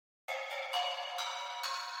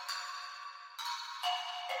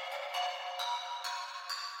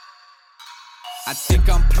I think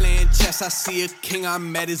I'm playing chess, I see a king,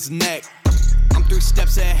 I'm at his neck. I'm 3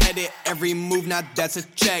 steps ahead of every move, now that's a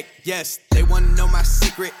check. Yes, they wanna know my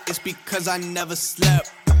secret, it's because I never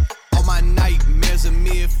slept. All my nightmares of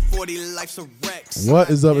me at 40, life's a wreck. What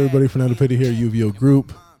is up, everybody? Fernando Petty here, UVO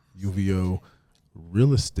Group, UVO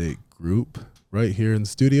Real Estate Group, right here in the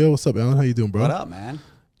studio. What's up, Alan? How you doing, bro? What up, man?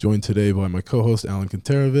 Joined today by my co-host, Alan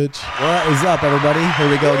Kantarovich. What is up, everybody? Here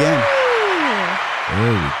we go again.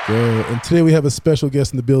 There we go. And today we have a special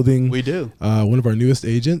guest in the building. We do. One of our newest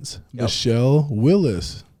agents, Yep. Michelle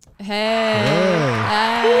Willis. Hey.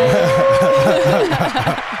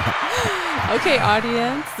 Okay,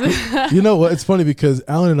 audience. You know what? It's funny because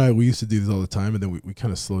Alan and I, we used to do this all the time, and then we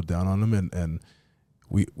kind of slowed down on them, and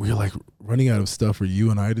we're like running out of stuff for you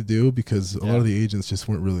and I to do because a lot of the agents just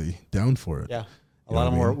weren't really down for it. Yeah. A lot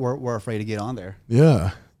of them were afraid to get on there.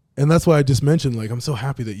 Yeah. And that's why I just mentioned, like, I'm so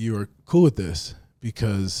happy that you are cool with this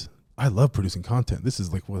because I love producing content. This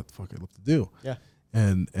is like what the fuck I love to do. Yeah.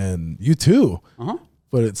 And you too. Uh-huh.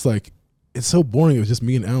 But it's like, it's so boring. It was just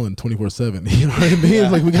me and Alan 24/7. You know what I mean? Yeah.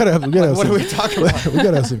 It's like we gotta have What some, are we talking about? we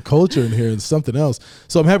gotta have some culture in here and something else.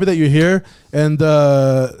 So I'm happy that you're here. And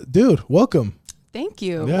dude, welcome. Thank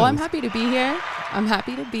you. Yeah. Well, I'm happy to be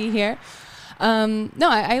here. No,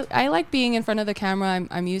 I like being in front of the camera.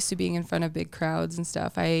 I'm used to being in front of big crowds and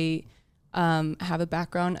stuff. I have a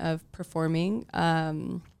background of performing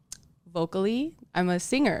vocally. I'm a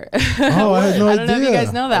singer. Oh, I had no I don't know if you idea.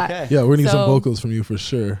 guys know that. Okay. Yeah, we're gonna need some So- vocals from you for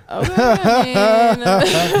sure. Okay,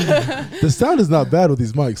 I mean, The sound is not bad with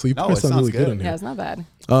these mics, so you No, probably it sound sounds really good good. on yeah, here. it's not bad.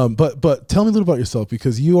 But tell me a little about yourself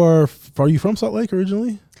because are you from Salt Lake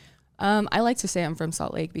originally? I like to say I'm from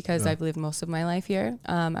Salt Lake because Yeah. I've lived most of my life here.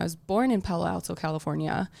 I was born in Palo Alto,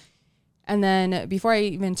 California. And then before I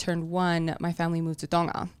even turned 1, my family moved to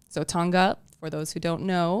Tonga. So Tonga, for those who don't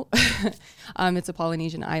know, it's a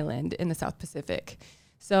Polynesian island in the South Pacific.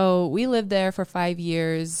 So we lived there for 5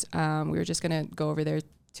 years. We were just going to go over there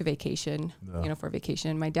to vacation, for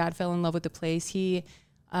vacation. My dad fell in love with the place. He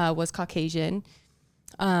was Caucasian.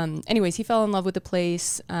 Anyways, he fell in love with the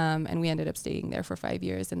place, and we ended up staying there for 5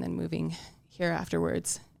 years and then moving here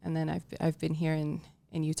afterwards. And then I've been here in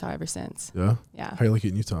Utah ever since. Yeah. Yeah. How you like it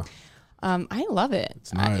in Utah? I love it.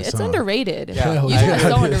 It's nice, It's huh? underrated. Yeah. Hell Utah yeah, is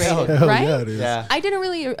so it is. underrated, Hell right? yeah, it is. Yeah. I didn't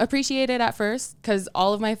really appreciate it at first because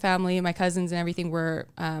all of my family, my cousins and everything were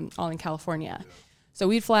all in California. So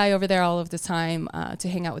we'd fly over there all of the time to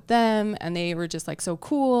hang out with them. And they were just like so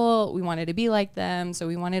cool. We wanted to be like them. So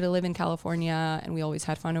we wanted to live in California and we always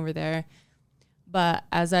had fun over there. But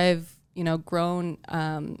as I've, grown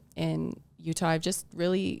in Utah, I've just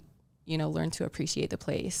really, learned to appreciate the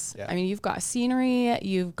place. Yeah. I mean, you've got scenery,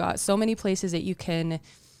 you've got so many places that you can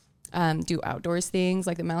do outdoors things.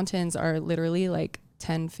 Like the mountains are literally like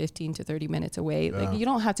 10, 15 to 30 minutes away. Yeah. Like you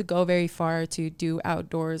don't have to go very far to do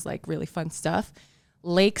outdoors, like really fun stuff.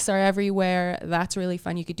 Lakes are everywhere. That's really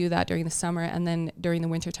fun. You could do that during the summer. And then during the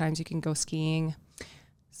winter times, you can go skiing,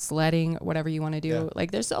 sledding, whatever you want to do. Yeah.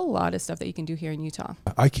 Like there's a lot of stuff that you can do here in Utah.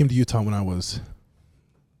 I came to Utah when I was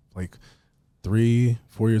like 3-4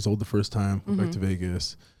 years old the first time. Went back to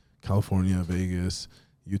Vegas, California, Vegas,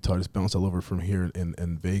 Utah. Just bounced all over from here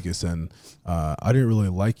in Vegas, and I didn't really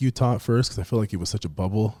like Utah at first because I felt like it was such a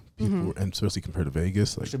bubble. People, were, and especially compared to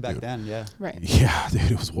Vegas, like Especially back dude, then, yeah. Right. yeah,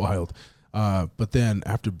 dude, it was wild. But then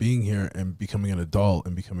after being here and becoming an adult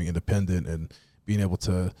and becoming independent and being able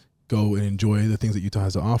to go and enjoy the things that Utah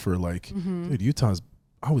has to offer, like dude, Utah's,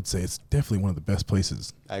 I would say it's definitely one of the best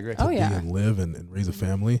places I agree. Oh, to yeah. be and live and raise a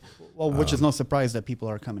family. Well, which is no surprise that people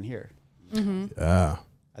are coming here. Yeah.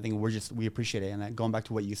 I think we appreciate it. And going back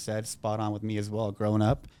to what you said, spot on with me as well. Growing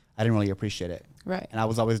up, I didn't really appreciate it. Right. And I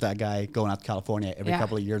was always that guy going out to California every Yeah.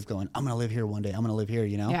 couple of years going, I'm going to live here one day. I'm going to live here,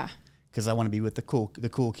 Yeah. Because I want to be with the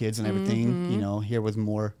cool kids and everything. Here was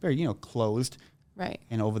more very, closed. Right.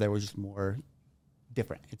 And over there was just more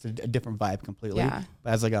different. It's a different vibe completely. Yeah.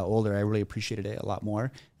 But as I got older, I really appreciated it a lot more.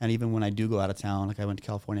 And even when I do go out of town, like I went to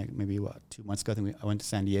California maybe 2 months ago, I went to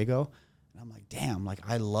San Diego. And I'm like, damn, like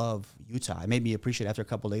I love Utah. It made me appreciate it after a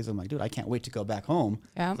couple of days. I'm like, dude, I can't wait to go back home.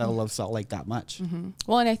 Yeah. 'Cause I love Salt Lake that much.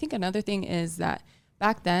 Well, and I think another thing is that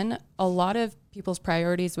back then, a lot of people's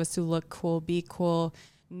priorities was to look cool, be cool,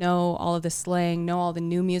 know all of the slang, know all the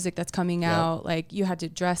new music that's coming out. Like you had to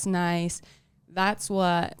dress nice. That's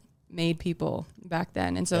what made people back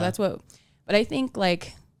then. And so that's what, but I think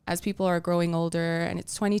like as people are growing older and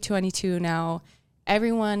it's 2022 now,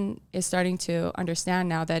 everyone is starting to understand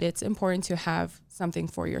now that it's important to have something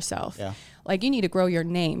for yourself. Yeah. Like you need to grow your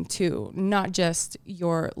name too, not just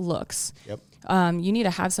your looks. Yep. You need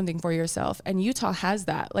to have something for yourself. And Utah has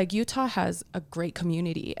that. Like Utah has a great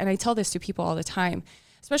community. And I tell this to people all the time.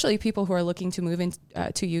 especially people who are looking to move in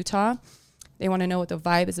to Utah. They want to know what the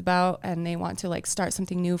vibe is about, and they want to like start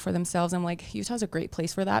something new for themselves. I'm like, Utah's a great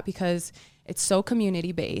place for that because it's so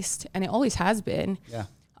community based, and it always has been. Yeah.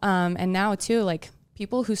 And now too, like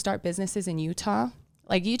people who start businesses in Utah,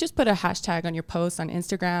 like you just put a hashtag on your post on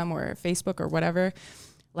Instagram or Facebook or whatever,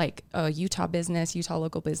 like a Utah business, Utah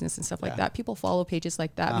local business and stuff like that. People follow pages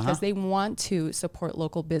like that because they want to support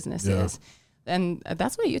local businesses. Yeah. And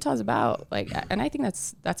that's what Utah's about. Like, and I think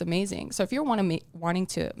that's amazing. So if you're wanting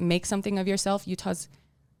to make something of yourself, Utah's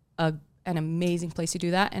an amazing place to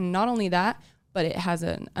do that. And not only that, but it has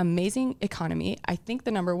an amazing economy. I think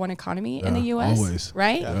the number one economy in the U.S. Always.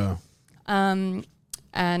 Right? Yeah.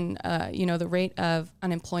 And you know, the rate of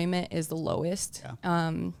unemployment is the lowest.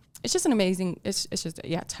 Yeah. It's just an amazing. It's just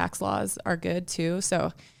tax laws are good too.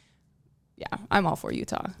 So. Yeah, I'm all for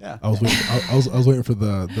Utah. Yeah, I was waiting for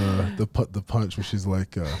the punch where she's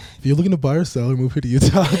like, if you're looking to buy or sell or move here to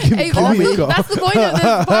Utah, call me. That's the point of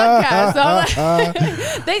this podcast.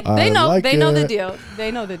 So they know the deal. They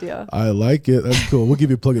know the deal. I like it. That's cool. We'll give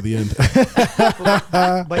you a plug at the end.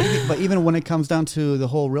 but even when it comes down to the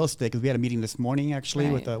whole real estate, because we had a meeting this morning actually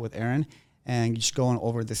with Aaron, and just going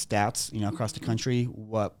over the stats, you know, across the country,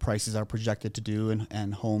 what prices are projected to do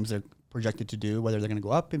and homes are projected to do, whether they're going to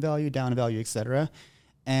go up in value, down in value, etc.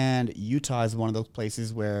 And Utah is one of those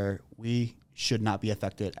places where we should not be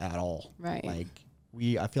affected at all. Right. Like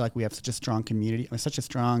I feel like we have such a strong community, such a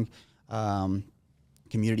strong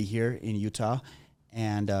community here in Utah,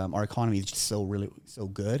 and our economy is just so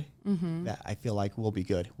good that I feel like we'll be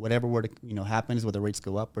good. Whatever were to happens, whether rates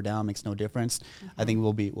go up or down, makes no difference. I think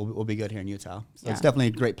we'll be good here in Utah. So it's definitely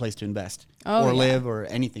a great place to invest or live or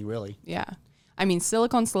anything really. Yeah. I mean,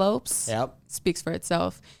 Silicon Slopes speaks for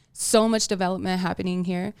itself. So much development happening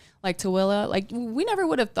here. Like Tooele, like we never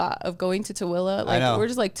would have thought of going to Tooele. Like we're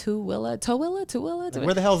just like Tooele.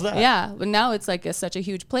 Where the hell's that? Yeah, but now it's like such a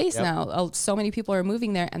huge place now. So many people are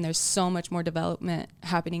moving there, and there's so much more development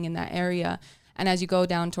happening in that area. And as you go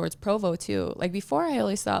down towards Provo too, like before I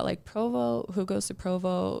always thought like Provo, who goes to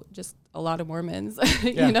Provo? Just a lot of Mormons.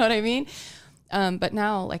 You know what I mean? But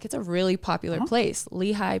now, like, it's a really popular place.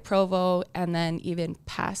 Lehigh, Provo, and then even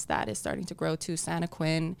past that is starting to grow to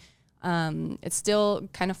Santaquin. It's still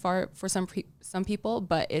kind of far for some people,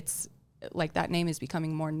 but it's like that name is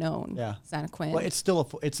becoming more known. Yeah, Santaquin. Well, it's still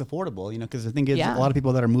it's affordable, because the thing is, a lot of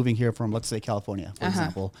people that are moving here from, let's say, California, for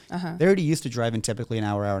example, they're already used to driving typically an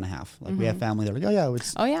hour and a half. Like we have family that are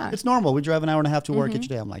like, it's normal. We drive an hour and a half to work each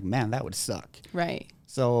day. I'm like, man, that would suck. Right.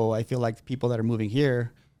 So I feel like the people that are moving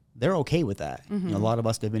here, they're okay with that. A lot of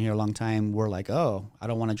us that have been here a long time, we're like, oh, I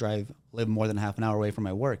don't want to live more than half an hour away from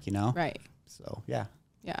my work, Right. So, yeah.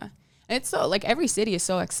 Yeah. And it's so, like, every city is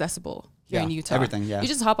so accessible here in Utah. Everything, You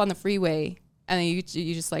just hop on the freeway, and then you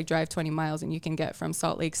just, like, drive 20 miles, and you can get from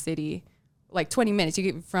Salt Lake City, like, 20 minutes.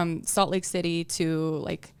 You get from Salt Lake City to,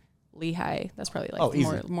 like, Lehigh. That's probably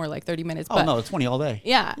like more like 30 minutes. Oh, no, it's 20 all day.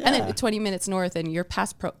 Yeah. And then 20 minutes north and you're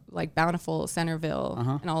past like Bountiful,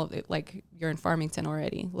 Centerville, and all of it. Like you're in Farmington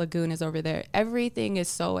already. Lagoon is over there. Everything is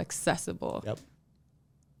so accessible. Yep.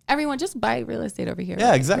 Everyone just buy real estate over here.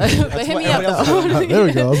 Yeah, exactly. But hit me up though. There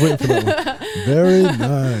we go. I was waiting for that one. Very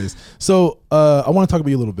nice. So I want to talk about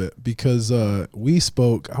you a little bit because we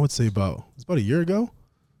spoke, I would say about a year ago.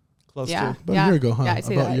 Close to. About a year ago, huh? Yeah, I'd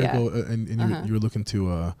say about a year ago. And you were looking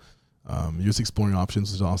to you're just exploring options,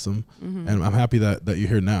 which is awesome. And I'm happy that you're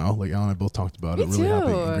here now. Like Alan and I both talked about it. Really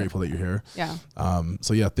happy and grateful that you're here. Yeah.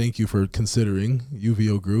 So yeah, thank you for considering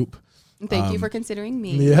UVO Group. Thank you for considering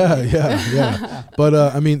me. Yeah. But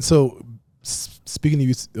I mean, so speaking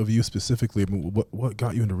of you specifically, I mean, what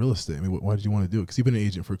got you into real estate? I mean, why did you want to do it? Because you've been an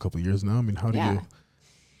agent for a couple of years now. I mean, how do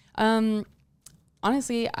you?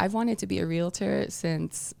 Honestly, I've wanted to be a realtor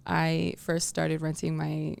since I first started renting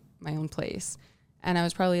my own place. And I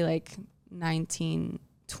was probably like 19,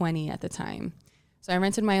 20 at the time. So I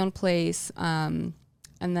rented my own place. And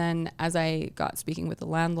then as I got speaking with the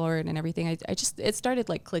landlord and everything, it started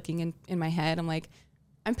like clicking in my head. I'm like,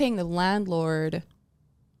 I'm paying the landlord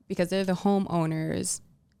because they're the homeowners.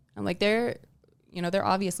 I'm like, they're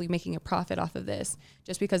obviously making a profit off of this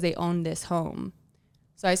just because they own this home.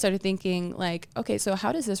 So I started thinking like, okay, so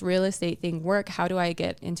how does this real estate thing work? How do I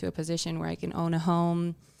get into a position where I can own a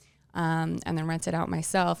home? And then rent it out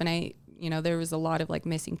myself. And there was a lot of like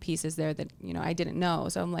missing pieces there that, I didn't know.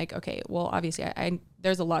 So I'm like, okay, well, obviously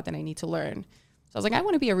there's a lot that I need to learn. So I was like, I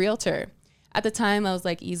want to be a realtor. At the time I was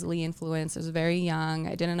like easily influenced. I was very young.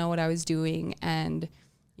 I didn't know what I was doing. And,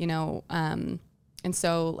 and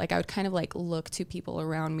so like, I would kind of like look to people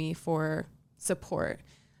around me for support,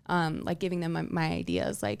 like giving them my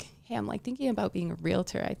ideas. Like, hey, I'm like thinking about being a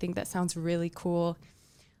realtor. I think that sounds really cool.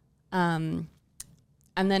 And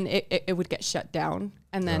then it would get shut down,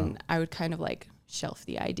 and then I would kind of like shelf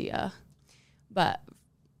the idea. But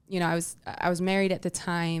you know, I was married at the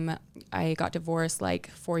time. I got divorced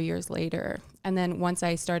like 4 years later, and then once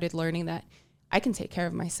I started learning that I can take care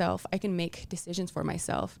of myself, I can make decisions for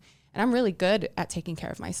myself, and I'm really good at taking care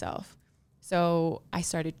of myself. So I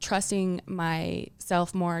started trusting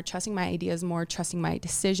myself more, trusting my ideas more, trusting my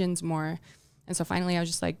decisions more. And so finally I was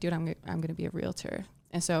just like, dude, I'm going to be a realtor.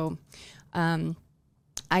 And so I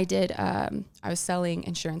was selling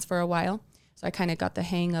insurance for a while. So I kind of got the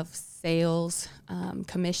hang of sales,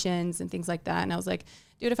 commissions and things like that. And I was like,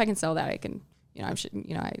 dude, if I can sell that, I can, you know,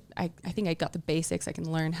 I think I got the basics. I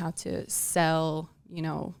can learn how to sell, you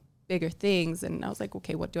know, bigger things. And I was like,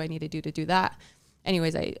 okay, what do I need to do that?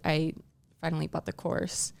 Anyways, I finally bought the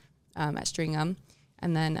course at Stringham.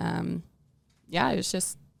 And then, it was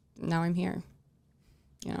just, now I'm here,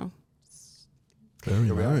 you know. Very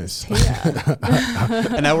nice. Yeah.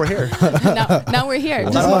 And now we're here. now we're here.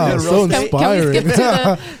 Wow, so inspiring.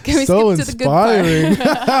 So inspiring.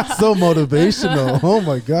 So motivational. Oh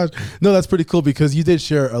my gosh. No, that's pretty cool because you did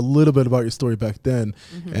share a little bit about your story back then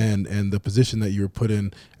and the position that you were put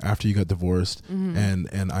in after you got divorced.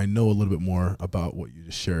 And I know a little bit more about what you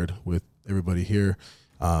just shared with everybody here.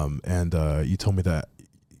 You told me that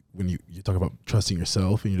when you talk about trusting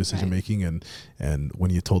yourself in your decision making, and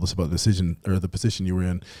when you told us about the decision or the position you were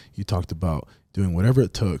in, you talked about doing whatever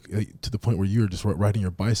it took to the point where you were just riding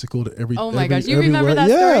your bicycle to every. Oh my gosh, you remember that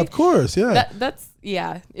story? Yeah, of course. Yeah, that's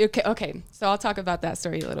Okay. So I'll talk about that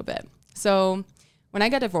story a little bit. So when I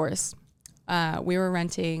got divorced, we were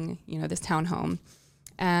renting, you know, this townhome,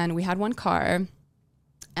 and we had one car.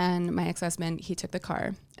 And my ex-husband, he took the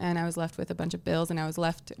car, and I was left with a bunch of bills, and I was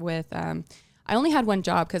left with. I only had one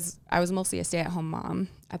job because I was mostly a stay-at-home mom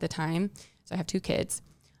at the time. So I have 2 kids.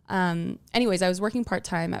 Anyways, I was working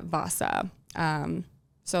part-time at Vasa.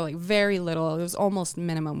 So like very little. It was almost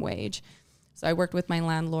minimum wage. So I worked with my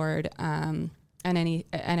landlord and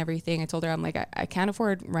everything. I told her, I'm like, I can't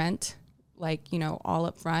afford rent, like, you know, all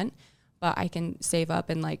up front, but I can save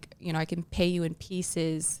up and like, you know, I can pay you in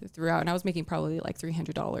pieces throughout. And I was making probably like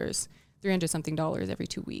 $300 something every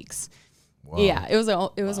 2 weeks. Wow. Yeah, it was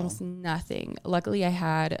almost nothing. Luckily, I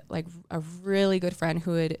had like a really good friend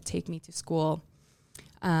who would take me to school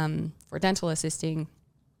for dental assisting.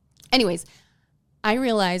 Anyways, I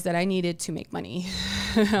realized that I needed to make money.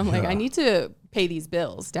 I'm like, I need to pay these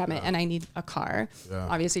bills, damn it, and I need a car,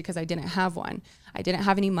 obviously, because I didn't have one. I didn't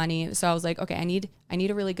have any money, so I was like, okay, I need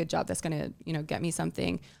a really good job that's gonna, you know, get me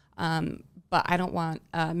something, but I don't want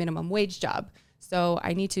a minimum wage job. So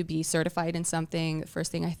I need to be certified in something. The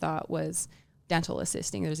first thing I thought was dental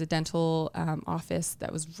assisting. There's a dental office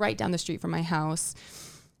that was right down the street from my house.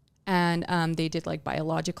 And they did like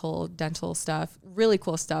biological dental stuff, really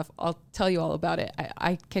cool stuff. I'll tell you all about it.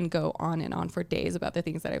 I can go on and on for days about the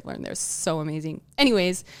things that I've learned. They're so amazing.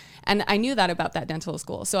 Anyways, and I knew that about that dental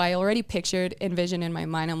school. So I already envisioned in my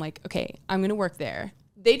mind, I'm like, okay, I'm going to work there.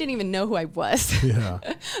 They didn't even know who I was. Yeah.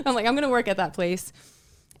 I'm like, I'm going to work at that place.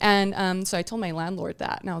 And so I told my landlord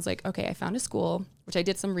that, and I was like, okay, I found a school, which I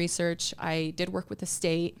did some research. I did work with the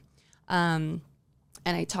state, and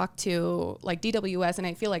I talked to like DWS, and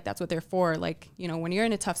I feel like that's what they're for. Like, you know, when you're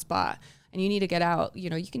in a tough spot and you need to get out, you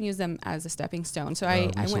know, you can use them as a stepping stone. So I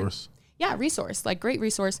went, resource, like great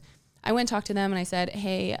resource. I went and talked to them, and I said,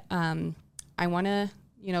 hey, I want to,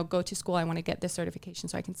 you know, go to school. I want to get this certification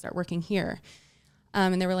so I can start working here.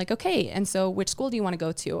 And they were like, okay. And so which school do you want to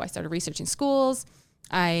go to? I started researching schools.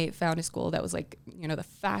 I found a school that was like, you know, the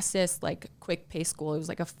fastest, like quick pay school. It was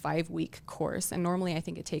like a 5-week course. And normally I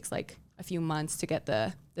think it takes like a few months to get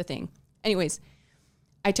the thing. Anyways,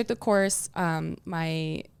 I took the course.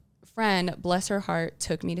 My friend, bless her heart,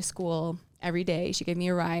 took me to school every day. She gave me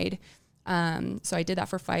a ride. So I did that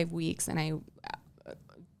for 5 weeks. And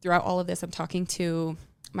throughout all of this, I'm talking to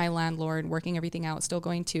my landlord, working everything out, still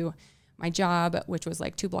going to my job, which was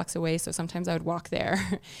like 2 blocks away. So sometimes I would walk there.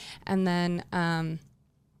 And then,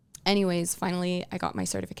 anyways, finally I got my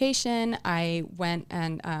certification. I went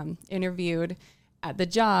and interviewed at the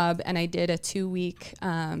job, and I did a 2-week,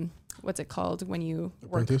 what's it called when you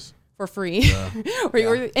Apprentice? Work for free,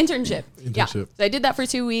 or internship. Yeah. So I did that for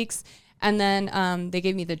 2 weeks, and then they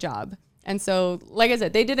gave me the job. And so, like I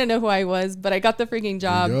said, they didn't know who I was, but I got the freaking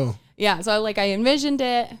job. Yeah. So I envisioned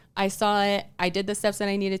it. I saw it. I did the steps that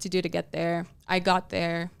I needed to do to get there. I got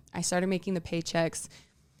there. I started making the paychecks.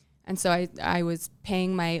 And so I was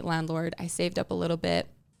paying my landlord. I saved up a little bit.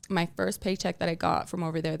 My first paycheck that I got from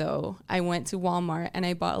over there, though, I went to Walmart and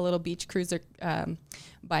I bought a little beach cruiser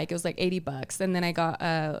bike. It was like $80. And then I got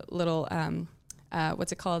a little,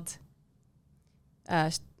 what's it called?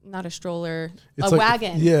 not a stroller, It's a like,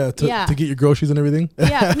 wagon. Yeah, to get your groceries and everything.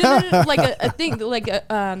 Yeah, no, like a thing, like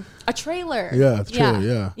a trailer. Yeah, it's a trailer,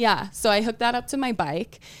 yeah. Yeah, so I hooked that up to my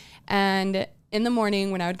bike, and in the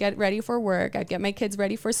morning when I would get ready for work, I'd get my kids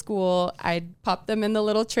ready for school, I'd pop them in the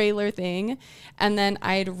little trailer thing, and then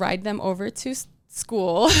I'd ride them over to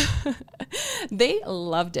school. They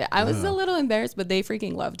loved it. I was a little embarrassed, but they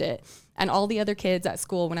freaking loved it. And all the other kids at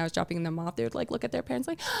school, when I was dropping them off, they would like look at their parents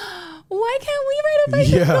like, why can't we ride a bike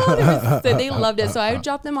to school? So they loved it. So I would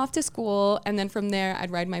drop them off to school, and then from there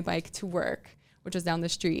I'd ride my bike to work, which was down the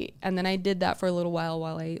street. And then I did that for a little while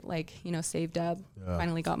I saved up.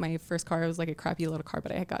 Finally got my first car. It was like a crappy little car,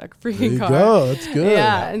 but I got a freaking car. Go. That's good.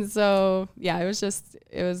 Yeah. And so, so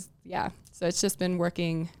it's just been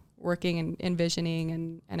working and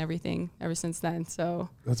envisioning and everything ever since then. So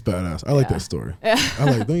that's badass. I like that story.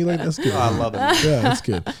 Don't you like that's good? I love it. Yeah, that's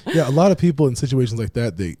good. Yeah, a lot of people in situations like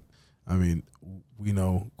that, we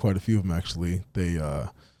know quite a few of them actually. They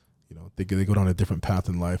they go down a different path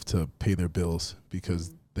in life to pay their bills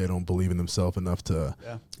because they don't believe in themselves enough to,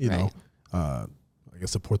 I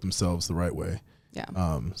guess support themselves the right way.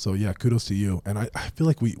 Yeah. So yeah, kudos to you. And I feel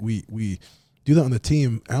like we do that on the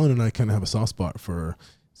team. Alan and I kind of have a soft spot for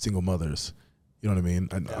single mothers. You know what I mean?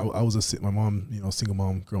 I was my mom, single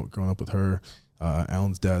mom growing up with her.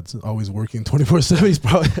 Alan's dad's always working 24/7. He's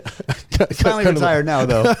probably finally retired now,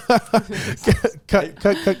 though.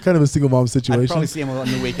 kind of a single mom situation. I'd probably see him on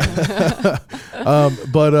the weekend.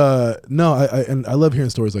 But no, I love hearing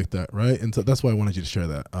stories like that, right? And so that's why I wanted you to share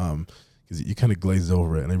that, because you kind of glazed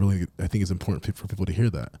over it, and I think it's important for people to hear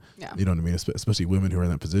that. Yeah. You know what I mean? Especially women who are in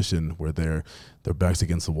that position where their back's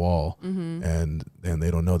against the wall, and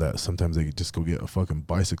they don't know that sometimes they just go get a fucking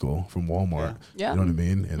bicycle from Walmart. Yeah. You know what I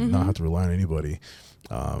mean? And not have to rely on anybody.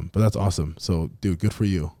 But that's awesome. So, dude, good for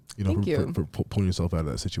you. Thank you. For pulling yourself out of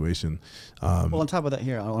that situation. Well, on top of that,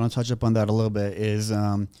 here I want to touch up on that a little bit.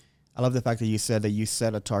 I love the fact that you said that you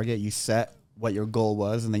set a target, you set what your goal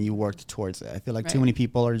was, and then you worked towards it. I feel like too many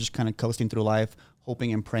people are just kind of coasting through life,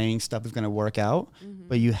 hoping and praying stuff is going to work out,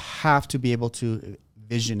 but you have to be able to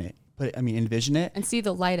envision it and see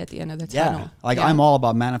the light at the end of the tunnel. I'm all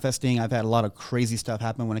about manifesting. I've had a lot of crazy stuff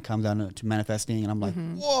happen when it comes down to manifesting, and I'm like,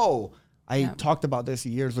 whoa, I talked about this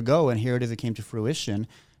years ago, and here it is, it came to fruition.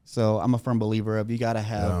 So I'm a firm believer of you got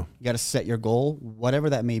to set your goal, whatever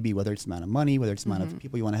that may be, whether it's the amount of money, whether it's the amount of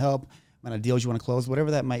people you want to help, amount of deals you want to close,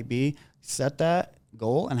 whatever that might be, set that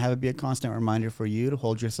goal and have it be a constant reminder for you to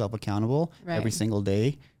hold yourself accountable every single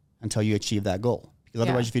day until you achieve that goal. Because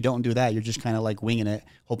otherwise, if you don't do that, you're just kind of like winging it,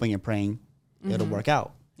 hoping and praying it'll work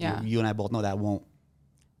out. Yeah. You and I both know that won't.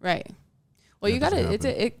 Right. Well, you got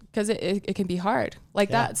to, because it can be hard. Like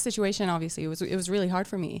that situation, obviously, it was really hard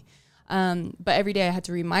for me. But every day I had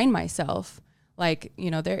to remind myself, like,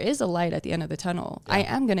 there is a light at the end of the tunnel. Yeah. I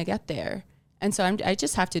am going to get there. And so I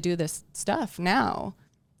just have to do this stuff now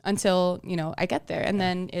until, I get there. And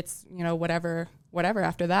then it's, whatever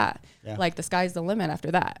after that. Yeah. Like the sky's the limit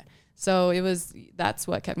after that. So that's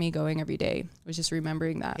what kept me going every day, was just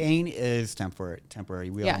remembering that. Pain is temporary.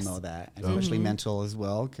 We all know that, especially mental as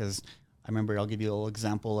well. Because I remember, I'll give you a little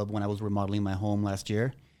example of when I was remodeling my home last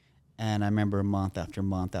year. And I remember month after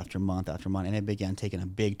month after month after month, and it began taking a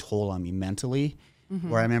big toll on me mentally,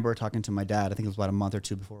 where I remember talking to my dad, I think it was about a month or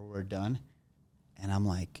two before we were done. And I'm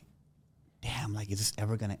like, damn, like, is this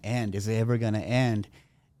ever going to end? Is it ever going to end?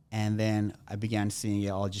 And then I began seeing it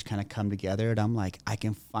all just kind of come together. And I'm like, I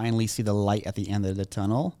can finally see the light at the end of the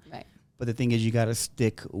tunnel. Right. But the thing is, you got to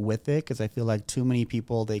stick with it, because I feel like too many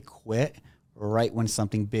people, they quit right when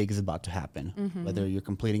something big is about to happen. Whether you're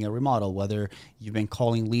completing a remodel, whether you've been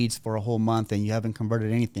calling leads for a whole month and you haven't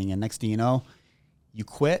converted anything. And next thing you know, you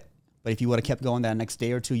quit. But if you would have kept going that next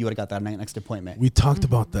day or two, you would have got that next appointment. We talked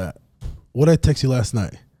about that. What did I text you last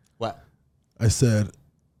night? What? I said,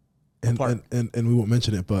 and we won't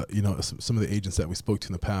mention it, but some of the agents that we spoke to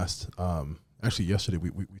in the past, actually yesterday,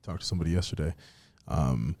 we talked to somebody yesterday,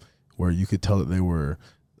 where you could tell that they were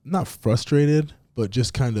not frustrated, but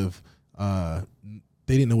just kind of,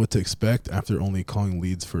 they didn't know what to expect after only calling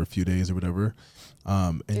leads for a few days or whatever.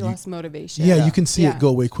 And they lost motivation. Yeah, you can see it go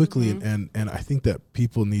away quickly. And I think that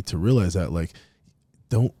people need to realize that, like,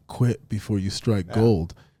 don't quit before you strike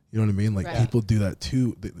gold. You know what I mean? Like, people do that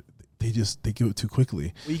too. They give it too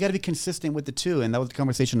quickly. Well, you got to be consistent with the two. And that was the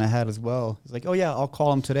conversation I had as well. It's like, oh yeah, I'll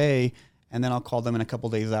call them today, and then I'll call them in a couple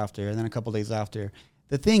days after, and then a couple days after.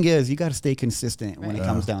 The thing is, you got to stay consistent when it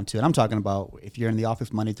comes down to it. I'm talking about if you're in the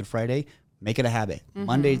office Monday through Friday, make it a habit.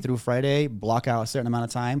 Monday through Friday, block out a certain amount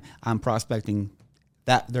of time. I'm prospecting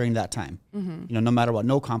that during that time. No matter what,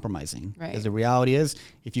 no compromising. Because the reality is,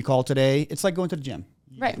 if you call today, it's like going to the gym.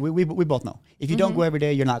 Right. We both know. If you don't go every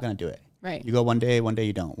day, you're not going to do it. Right. You go one day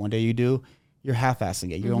you don't. One day you do, you're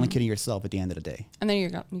half-assing it. You're only kidding yourself at the end of the day. And then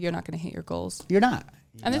you're not going to hit your goals. You're not.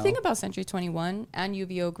 And the thing about Century 21 and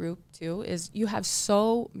UVO Group too is you have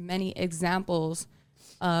so many examples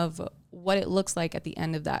of what it looks like at the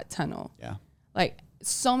end of that tunnel. Yeah. Like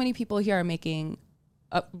so many people here are making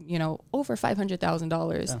over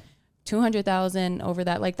 $500,000, Yeah. 200,000 over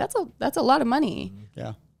that. Like that's a lot of money.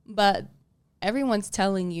 Yeah. But everyone's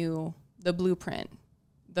telling you the blueprint,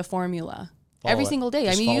 the formula. Follow every it. single day.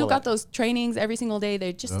 Just I mean, you follow got it. those trainings every single day.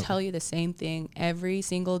 They just Yep. tell you the same thing every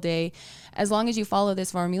single day. As long as you follow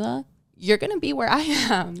this formula, you're going to be where I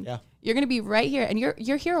am. Yeah. You're going to be right here, and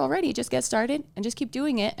you're here already. Just get started and just keep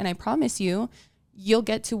doing it. And I promise you'll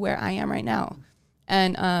get to where I am right now.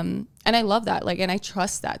 And I love that. Like, and I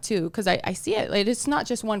trust that too. Cause I see it. Like, it's not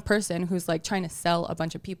just one person who's like trying to sell a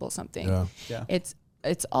bunch of people something. Yeah. Yeah.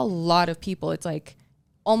 It's a lot of people. It's like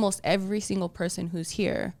almost every single person who's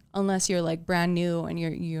here, unless you're like brand new and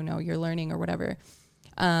you're learning or whatever.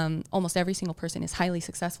 Almost every single person is highly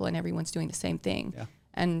successful and everyone's doing the same thing. Yeah.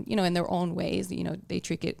 And, in their own ways, they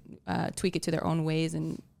tweak it to their own ways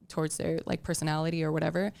and towards their like personality or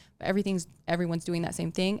whatever. But everyone's doing that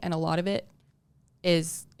same thing. And a lot of it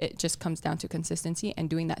just comes down to consistency and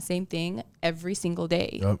doing that same thing every single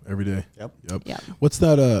day. Yep. Every day. Yep. Yep. Yeah. What's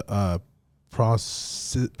that?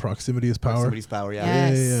 Proximity is power. Somebody's power. Yeah.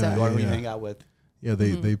 Yes. Yeah. You are who you Yeah. hang out with. Yeah,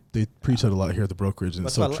 they preach that a lot here at the brokerage, and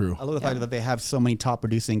it's so That's why true. I love the fact that they have so many top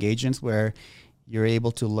producing agents where you're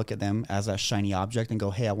able to look at them as a shiny object and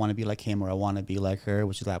go, hey, I want to be like him or I want to be like her,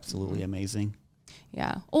 which is absolutely amazing.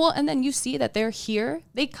 Yeah. Well, and then you see that they're here.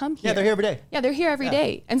 They come here. Yeah, they're here every day. Yeah, they're here every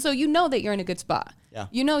day. And so you know that you're in a good spot. Yeah.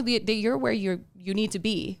 You know that you're where you need to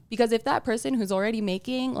be. Because if that person who's already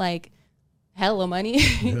making like hella money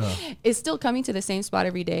Yeah. is still coming to the same spot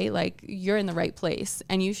every day, like you're in the right place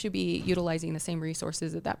and you should be utilizing the same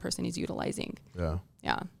resources that person is utilizing. Yeah.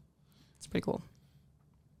 Yeah. It's pretty cool.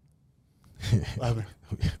 We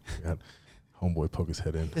had homeboy poke his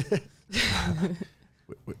head in.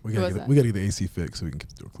 We was gotta that? get the AC fixed so we can keep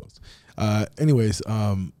the door closed. Anyways,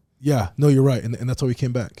 yeah, no, you're right, and that's why we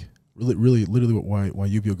came back. Really, literally, why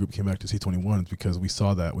UVO Group came back to C21 is because we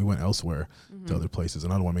saw that we went elsewhere to other places,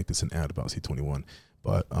 and I don't want to make this an ad about C21,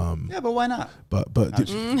 but Yeah, but why not? but do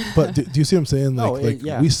you see what I'm saying? Like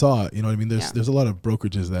yeah. we saw it. You know what I mean? Yeah. There's a lot of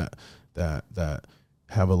brokerages that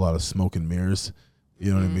have a lot of smoke and mirrors.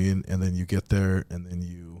 You know what I mean? And then you get there, and then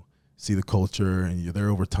you see the culture, and you're there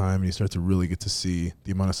over time, and you start to really get to see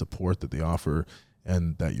the amount of support that they offer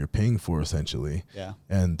and that you're paying for, essentially. Yeah.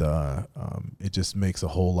 And it just makes a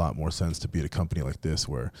whole lot more sense to be at a company like this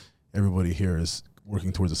where everybody here is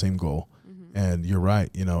working towards the same goal. And you're right,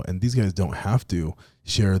 and these guys don't have to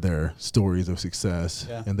share their stories of success,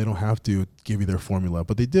 Yeah. and they don't have to give you their formula,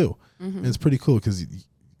 but they do. And it's pretty cool because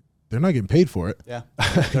they're not getting paid for it. Yeah.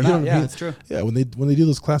 You They're know not. what I Yeah, mean? that's true. Yeah, when they do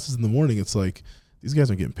those classes in the morning, it's like these guys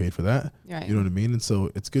aren't getting paid for that. Right. You know what I mean? And so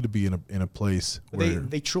it's good to be in a place But where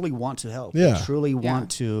they truly want to help. Yeah. They truly Yeah.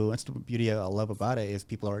 want to. That's the beauty I love about it is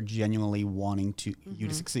people are genuinely wanting to you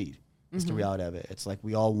to succeed. That's the reality of it. It's like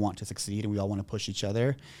we all want to succeed and we all want to push each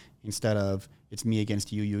other instead of it's me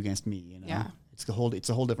against you, you against me. You know? Yeah. It's a whole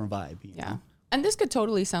different vibe. You Yeah. know? And this could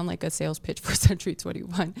totally sound like a sales pitch for Century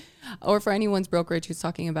 21 or for anyone's brokerage who's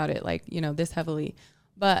talking about it like, this heavily.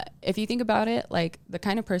 But if you think about it, like the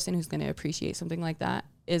kind of person who's going to appreciate something like that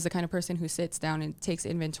is the kind of person who sits down and takes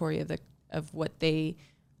inventory of what they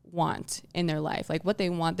want in their life, like what they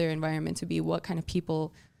want their environment to be, what kind of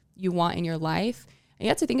people you want in your life. And you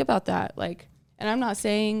have to think about that. Like, and I'm not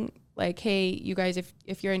saying like, hey, you guys,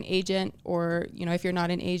 if you're an agent or, if you're not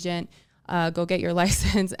an agent, go get your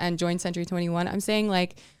license and join Century 21. I'm saying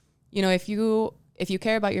like, if you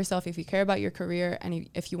care about yourself, if you care about your career, and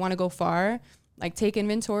if you want to go far, like take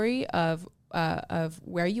inventory of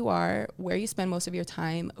where you are, where you spend most of your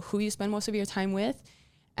time, who you spend most of your time with,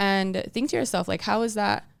 and think to yourself, like, how is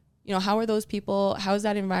that, how are those people? How is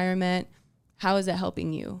that environment? How is it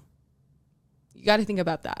helping you? You got to think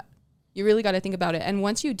about that. You really got to think about it. And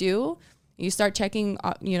once you do, you start checking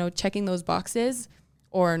those boxes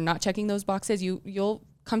or not checking those boxes, you'll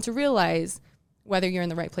come to realize whether you're in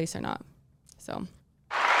the right place or not. So.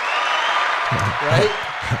 Right?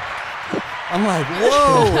 I'm like,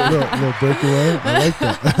 whoa. little breakaway. I like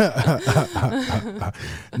that.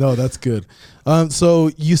 No, that's good. So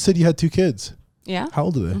you said you had 2 kids. Yeah. How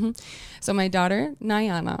old are they? So my daughter,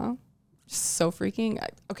 Nayana, so freaking,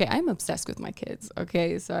 okay, I'm obsessed with my kids.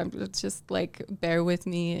 Okay. So I'm just like, bear with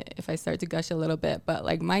me if I start to gush a little bit, but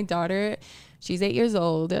like my daughter, she's 8 years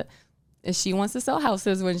old She wants to sell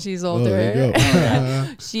houses when she's Oh, there you older. go.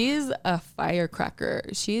 She's a firecracker.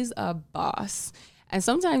 She's a boss. And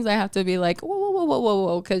sometimes I have to be like,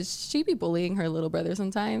 whoa, because she be bullying her little brother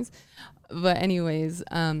sometimes. But anyways,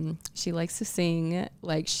 she likes to sing.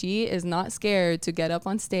 Like, she is not scared to get up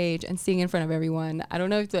on stage and sing in front of everyone. I don't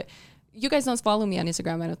know if you guys don't follow me on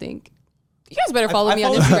Instagram, I don't think. You guys better follow me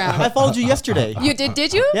on Instagram. I followed you yesterday. You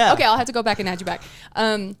did you? Yeah. Okay, I'll have to go back and add you back.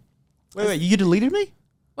 Wait, you deleted me?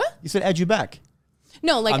 What? You said add you back.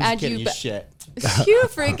 No, like I'm just add kidding, you you back. shit. You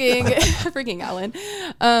freaking Alan.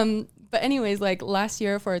 But anyways, like last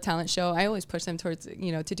year for a talent show, I always push them towards,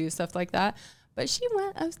 to do stuff like that. But she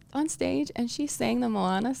went on stage and she sang the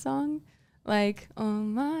Moana song. Like, oh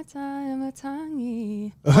my time,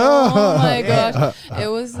 tangi. Oh my gosh. It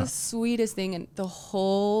was the sweetest thing. And the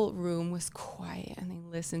whole room was quiet and they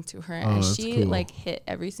listened to her. And that's she cool. like hit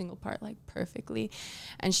every single part like perfectly.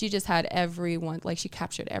 And she just had everyone, like she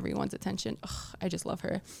captured everyone's attention. Ugh, I just love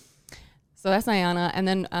her. So that's Nyana. And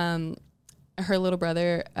then her little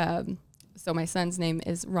brother, so my son's name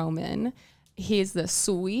is Roman. He's the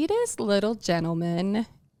sweetest little gentleman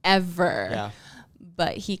ever. Yeah.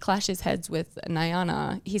 But he clashes heads with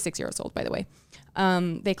Nyana. He's 6 years old, by the way.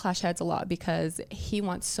 They clash heads a lot because he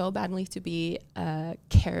wants so badly to be a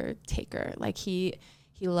caretaker. Like he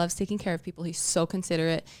loves taking care of people. He's so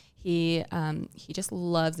considerate. He just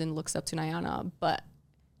loves and looks up to Nyana. But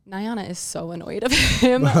Nyana is so annoyed of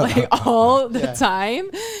him like all the time.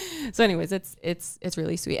 So anyways, it's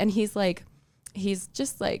really sweet. And he's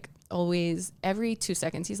just like always every 2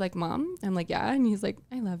 seconds he's like, Mom? I'm like, yeah. And he's like,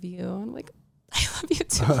 I love you. I'm like, I love you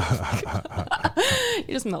too.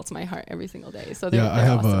 He just melts my heart every single day. So they're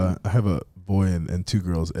awesome. I have a boy and 2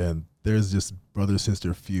 girls, and there's just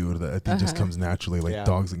brother-sister feud that I think just comes naturally, like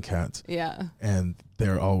dogs and cats. Yeah. And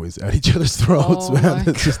they're always at each other's throats, Oh man. my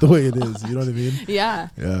It's just the way it is. You know what I mean? Yeah.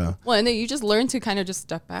 Yeah. Well, and then you just learn to kind of just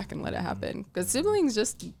step back and let it happen. Because siblings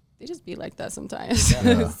they just be like that sometimes.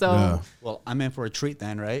 Yeah. So Yeah. Well, I'm in for a treat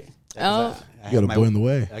then, right? Oh. I You got have a boy in the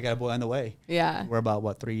way. I got a boy on the way. yeah. We're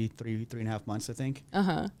about three and a half months, I think.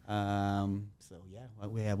 Uh-huh. So yeah,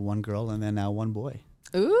 we have 1 girl and then now 1 boy.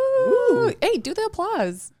 Ooh. Hey, do the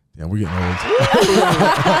applause. Yeah, we're getting old.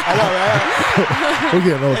 I know, right? We're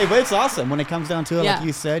getting old. Hey, but it's awesome when it comes down to it. Yeah. Like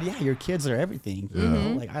you said, your kids are everything. You Yeah. know?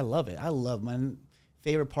 Like I love it. I love my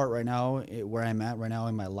favorite part right now, where I'm at right now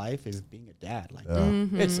in my life, is being a dad. Like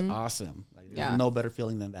it's awesome. Like, there's no better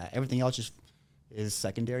feeling than that. Everything else just is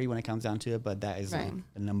secondary when it comes down to it, but that is Right.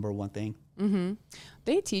 the number one thing. Mm-hmm.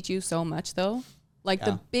 They teach you so much, though. Like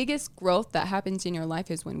the biggest growth that happens in your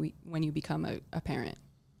life is when you become a parent.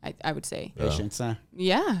 I would say. Patience, huh?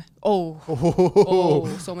 Yeah. Oh,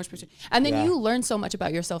 so much patience. And then Yeah. you learn so much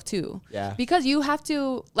about yourself too. Yeah. Because you have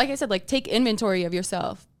to, like I said, like take inventory of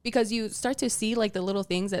yourself, because you start to see like the little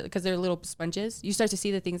things because they're little sponges. You start to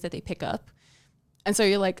see the things that they pick up. And so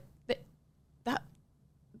you're like, that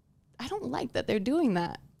I don't like that they're doing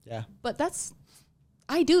that. Yeah. But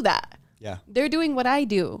I do that. Yeah. They're doing what I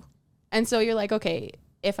do. And so you're like, okay,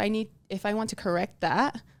 if I want to correct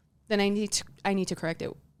that, then I need to correct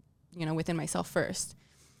it, within myself first.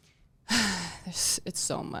 It's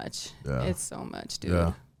so much. Yeah. It's so much, dude.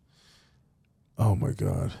 Yeah. Oh my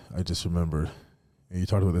God. I just remembered. And you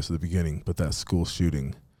talked about this at the beginning, but that school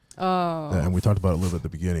shooting. Oh. And we talked about it a little bit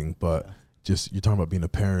at the beginning, but just you're talking about being a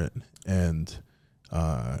parent, and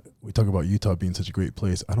we talk about Utah being such a great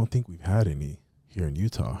place. I don't think we've had any here in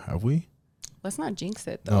Utah, have we? Let's not jinx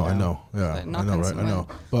it, though. No, I know. Yeah, Like, I knock know, on right? some I know.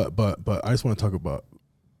 wood. But I just want to talk about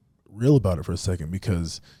it for a second,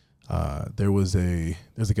 because there's a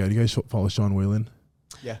guy. Do you guys follow Sean Whalen?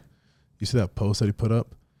 Yeah. You see that post that he put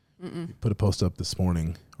up? Mm-mm. He put a post up this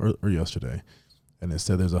morning or yesterday, and it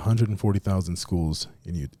said there's 140,000 schools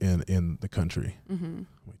in the country. Mm-hmm. I'm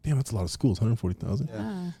like, damn, that's a lot of schools. 140,000.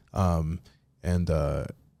 Yeah. And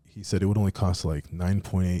he said it would only cost like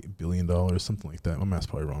 $9.8 billion, something like that. My math's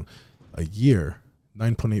probably wrong. A year,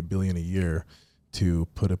 $9.8 billion a year to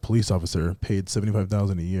put a police officer paid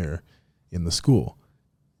 $75,000 a year in the school,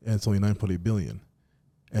 and it's only $9.8 billion.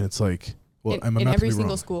 And it's like, well, in every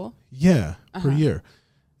single school. Yeah, per Uh-huh. year.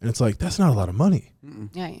 And it's like, that's not a lot of money.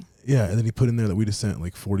 Yeah. Yeah, and then he put in there that we just sent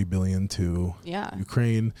like $40 billion to Yeah.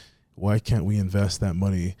 Ukraine. Why can't we invest that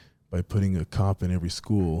money by putting a cop in every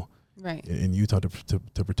school Right. in Utah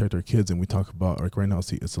to protect our kids? And we talk about, like, right now it's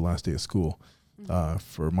the last day of school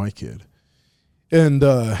for my kid, and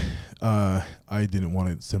I didn't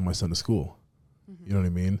want to send my son to school. You know what I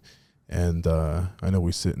mean? And I know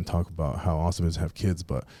we sit and talk about how awesome it is to have kids,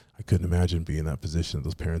 but I couldn't imagine being in that position that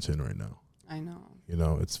those parents are in right now. I know. You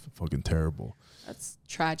know, it's fucking terrible. That's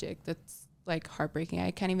tragic. That's like heartbreaking.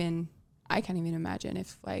 I can't even imagine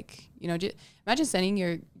if like, you know, imagine sending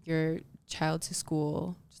your child to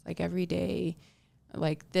school just like every day,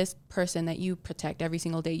 like this person that you protect every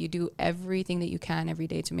single day. You do everything that you can every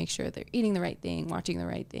day to make sure they're eating the right thing, watching the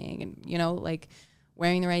right thing, and, you know, like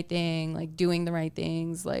wearing the right thing, like doing the right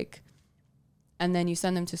things, like, and then you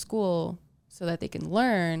send them to school so that they can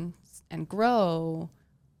learn and grow.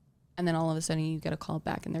 And then all of a sudden you get a call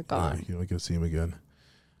back and they're gone. Yeah, you don't get to see them again.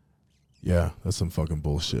 Yeah, that's some fucking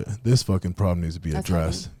bullshit. This fucking problem needs to be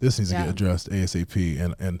addressed. This needs to get addressed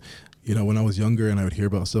ASAP. And you know, when I was younger and I would hear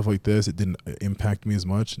about stuff like this, it didn't impact me as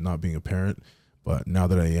much, not being a parent. But now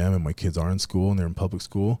that I am and my kids are in school and they're in public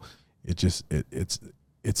school, it just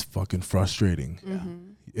it's fucking frustrating.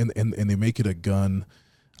 And they make it a gun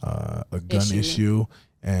issue.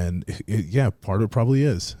 And part of it probably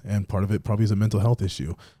is, and part of it probably is a mental health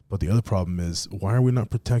issue. But the other problem is, why are we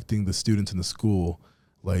not protecting the students in the school?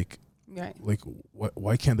 Like,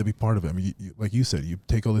 why can't they be part of it? I mean, you, like you said, you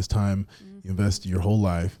take all this time, you invest your whole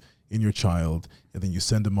life in your child, and then you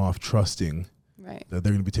send them off trusting that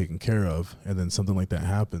they're going to be taken care of, and then something like that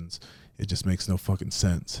happens. It just makes no fucking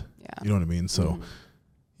sense. Yeah. You know what I mean? So,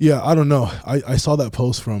 yeah, I don't know. I saw that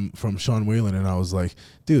post from Sean Whalen, and I was like,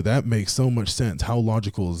 dude, that makes so much sense. How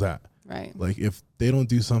logical is that? Right. Like, if they don't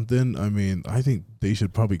do something, I mean, I think they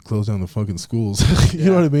should probably close down the fucking schools. You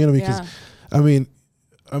know what I mean? I mean, because, I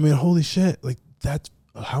mean, holy shit. Like, that's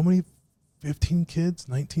how many? 15 kids?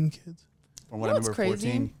 19 kids? From what I remember, crazy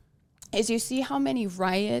 14. Is you see how many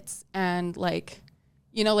riots and, like,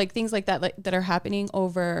 you know, like things like that, like, that are happening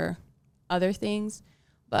over other things.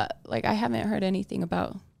 But, like, I haven't heard anything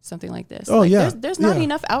about something like this. Oh, like, yeah. There's not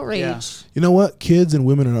enough outrage. Yeah. You know what? Kids and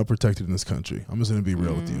women are not protected in this country. I'm just going to be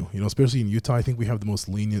real with you. You know, especially in Utah, I think we have the most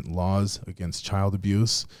lenient laws against child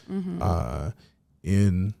abuse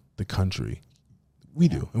in the country. We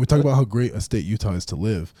do. And we talk about how great a state Utah is to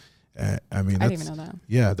live. I mean, I didn't even know that.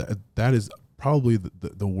 Yeah, that is probably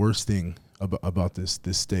the worst thing about this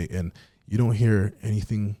state. And you don't hear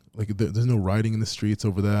anything, like there's no rioting in the streets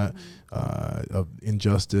over that, of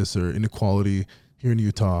injustice or inequality here in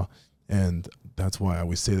Utah. And that's why I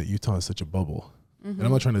always say that Utah is such a bubble. And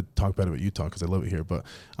I'm not trying to talk bad about Utah because I love it here, but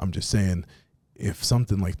I'm just saying, if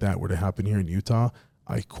something like that were to happen here in Utah,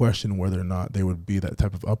 I question whether or not there would be that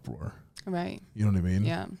type of uproar. Right. You know what I mean?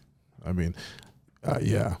 Yeah. I mean,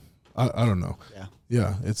 yeah. I don't know. Yeah.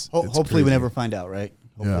 Yeah. It's hopefully crazy. we never find out, right?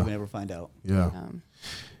 Hopefully Yeah. we never find out. Yeah.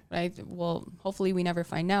 Right. Well, hopefully we never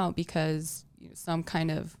find out because some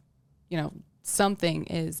kind of, something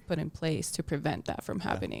is put in place to prevent that from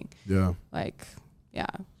happening. Yeah.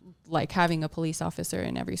 Like having a police officer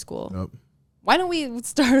in every school. Yep. Why don't we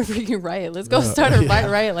start a freaking riot? Let's go start a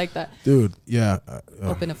riot like that. Dude, yeah.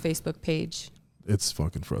 Open a Facebook page. It's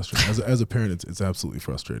fucking frustrating. As a parent, it's absolutely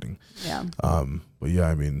frustrating. Yeah. But yeah,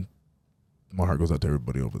 I mean, my heart goes out to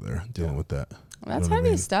everybody over there dealing with that. Well, that's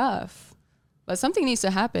heavy stuff. But something needs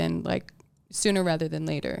to happen, like, sooner rather than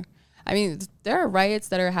later. I mean, there are riots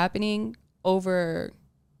that are happening over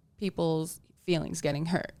people's feelings getting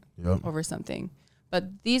hurt over something.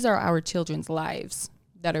 But these are our children's lives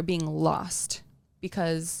that are being lost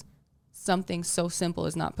because something so simple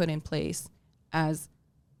is not put in place as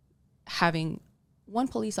having one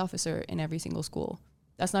police officer in every single school.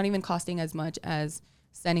 That's not even costing as much as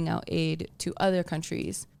sending out aid to other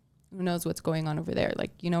countries. Who knows what's going on over there?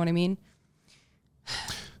 Like, you know what I mean?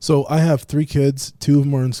 So I have 3 kids. 2 of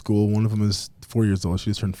them are in school. One of them is 4 years old.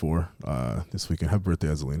 She just turned 4 this weekend. Happy birthday,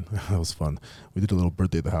 Azaleen. That was fun. We did a little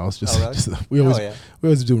birthday at the house. We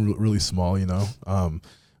always do really small,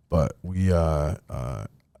 but we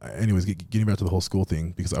anyways, getting back to the whole school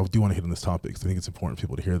thing, because I do want to hit on this topic because I think it's important for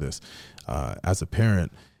people to hear this. As a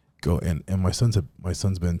parent, and my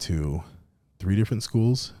son's been to 3 different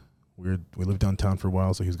schools. We lived downtown for a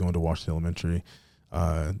while, so he was going to Washington Elementary.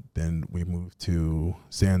 Then we moved to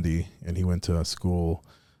Sandy, and he went to a school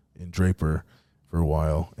in Draper for a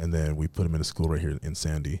while, and then we put him in a school right here in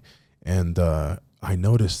Sandy. And I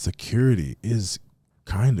noticed security is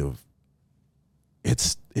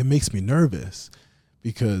it makes me nervous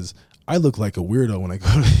because I look like a weirdo when I go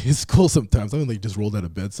to his school sometimes. I'm like just rolled out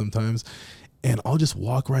of bed sometimes, and I'll just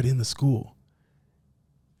walk right in the school.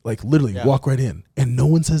 Like literally walk right in, and no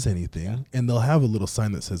one says anything. And they'll have a little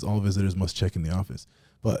sign that says all visitors must check in the office,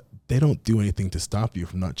 but they don't do anything to stop you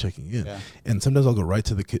from not checking in. And sometimes I'll go right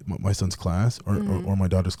to my son's class or my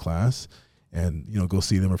daughter's class, and go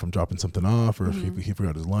see them if I'm dropping something off or if he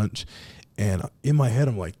forgot his lunch. And in my head,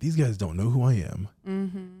 I'm like, these guys don't know who I am.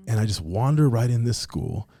 And I just wander right in this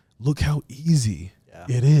school. Look how easy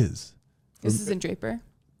it is. This is in Draper?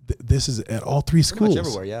 This is at all 3 schools. Pretty much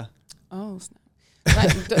everywhere, yeah. Oh, snap.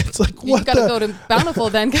 It's like, you what gotta the- go to Bountiful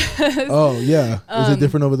then. 'Cause Oh yeah, is it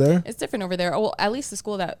different over there? it's different over there. Well, at least the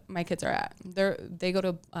school that my kids are at, they go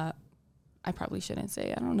to. I probably shouldn't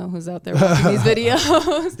say. I don't know who's out there watching these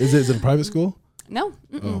videos. Is it a private school? No,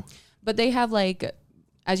 Oh. but they have like,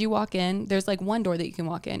 as you walk in, there's like one door that you can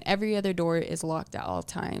walk in. Every other door is locked at all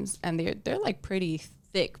times, and they're like pretty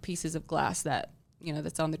thick pieces of glass that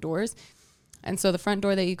that's on the doors. And so the front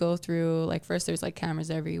door that you go through, like first there's like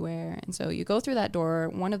cameras everywhere, and so you go through that door.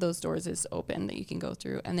 One of those doors is open that you can go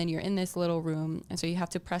through, and then you're in this little room, and so you have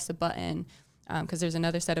to press a button because there's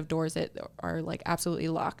another set of doors that are like absolutely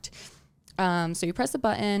locked. So you press the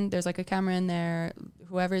button, there's like a camera in there.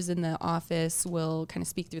 Whoever's in the office will kind of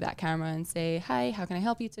speak through that camera and say, hi, how can I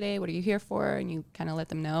help you today? What are you here for? And you kind of let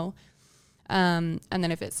them know. And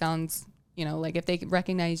then if it sounds, like if they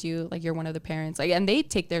recognize you, like you're one of the parents, like, and they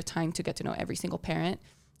take their time to get to know every single parent.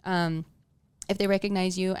 If they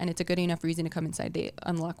recognize you and it's a good enough reason to come inside, they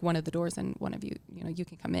unlock one of the doors and one of you, you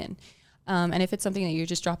can come in. And if it's something that you're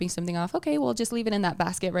just dropping something off, okay, we'll just leave it in that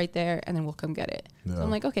basket right there and then we'll come get it. Yeah. So I'm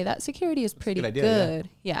like, okay, that security is pretty good good. idea,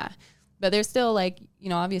 Yeah. But there's still like,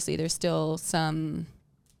 obviously there's still some,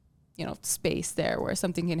 space there where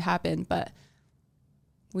something can happen, but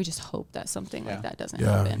we just hope that something like that doesn't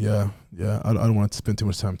happen. Yeah. I don't want to spend too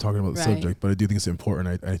much time talking about the Right. subject, but I do think it's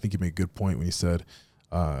important. I think you made a good point when you said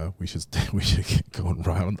we should get going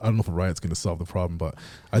riot. I don't know if a riot's going to solve the problem, but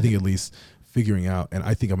I think at least figuring out, and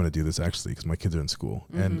I think I'm going to do this actually because my kids are in school,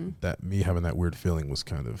 and that me having that weird feeling was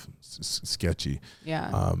kind of sketchy.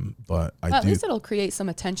 Yeah. But At least it'll create some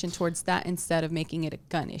attention towards that instead of making it a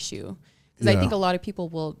gun issue. Because I think a lot of people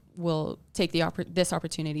will take this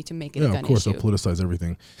opportunity to make it a gun issue. of course, they'll politicize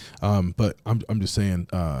everything. But I'm just saying,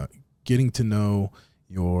 getting to know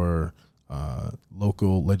your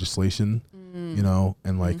local legislation,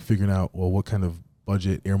 and like figuring out, well, what kind of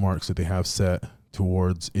budget earmarks that they have set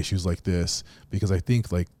towards issues like this, because I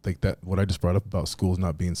think like that, what I just brought up about schools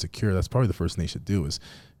not being secure, that's probably the first thing they should do is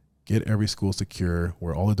get every school secure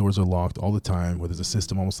where all the doors are locked all the time, where there's a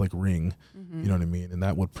system almost like Ring, you know what I mean? And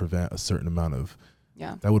that would prevent a certain amount of,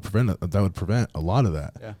 that would prevent a lot of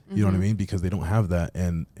that. Yeah. You know what I mean? Because they don't have that.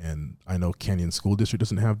 And I know Canyon School District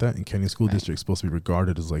doesn't have that, and Canyon School District is supposed to be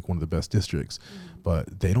regarded as like one of the best districts,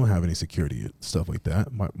 but they don't have any security stuff like that.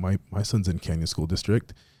 My son's in Canyon School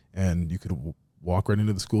District, and you could walk right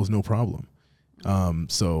into the schools, no problem.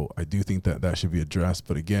 So I do think that should be addressed.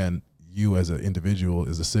 But again, you as an individual,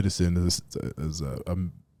 as a citizen, as a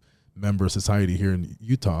member of society here in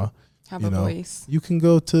Utah, Have a voice. you can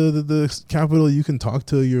go to the Capitol, you can talk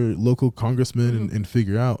to your local congressman and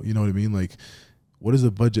figure out, you know what I mean? Like, what is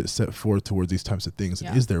a budget set forth towards these types of things?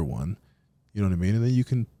 And is there one? You know what I mean? And then you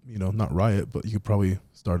can, not riot, but you could probably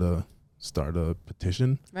start a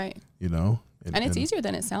petition. Right. And it's easier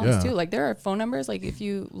than it sounds too. Like there are phone numbers. Like if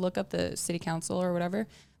you look up the city council or whatever,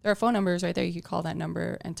 there are phone numbers right there. You could call that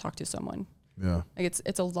number and talk to someone. Yeah. Like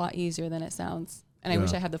it's a lot easier than it sounds. And I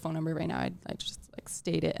wish I had the phone number right now. I'd just like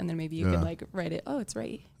state it, and then maybe you could like write it. Oh, it's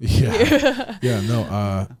right. Yeah.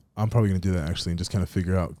 No. I'm probably gonna do that actually, and just kind of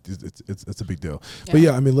figure out. It's a big deal.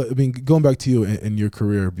 Yeah. But I mean, going back to you and your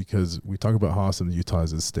career, because we talk about how awesome Utah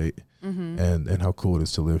is as a state, and how cool it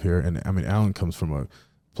is to live here. And I mean, Alan comes from a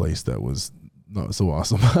place that was not so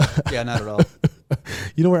awesome. Yeah, not at all.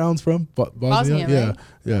 You know where Alan's from? Bosnia. Yeah. Right?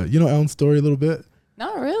 Yeah. You know Alan's story a little bit.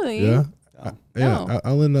 Not really. Yeah. No.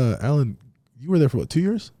 Alan, you were there for what? 2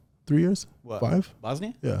 years? 3 years? What? 5?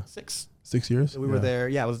 Bosnia? Yeah. 6. 6 years. So we were there.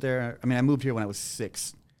 Yeah, I was there. I mean, I moved here when I was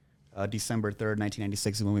 6. December 3rd,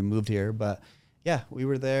 1996 is when we moved here. But yeah, we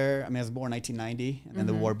were there. I mean, I was born in 1990, and then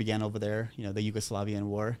the war began over there. The Yugoslavian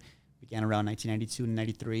war began around 1992 and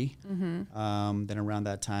 93. Then around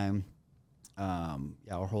that time,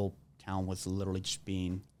 our whole town was literally just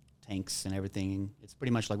being tanks and everything. It's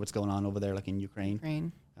pretty much like what's going on over there, like in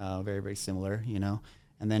Ukraine. Very, very similar,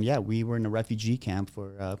 And then, we were in a refugee camp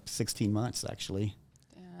for 16 months, actually.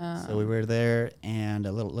 So we were there and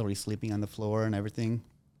literally sleeping on the floor and everything.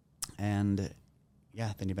 And,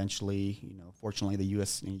 then eventually, fortunately, the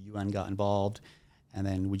U.S. and UN got involved. And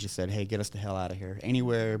then we just said, hey, get us the hell out of here.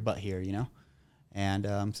 Anywhere but here, And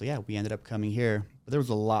we ended up coming here. But there was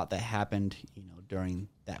a lot that happened, during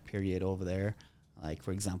that period over there. Like,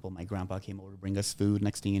 for example, my grandpa came over to bring us food.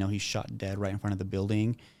 Next thing you know, he's shot dead right in front of the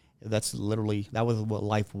building. That was what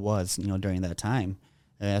life was, during that time.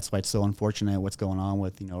 That's why it's so unfortunate what's going on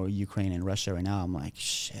with, Ukraine and Russia right now. I'm like,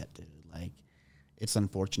 shit, dude. Like, it's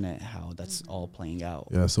unfortunate how that's all playing out.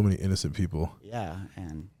 Yeah, so many innocent people. Yeah,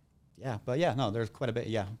 but there's quite a bit.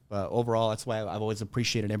 Yeah, but overall, that's why I've always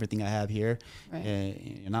appreciated everything I have here,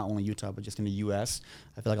 not only Utah but just in the U.S.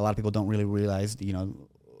 I feel like a lot of people don't really realize,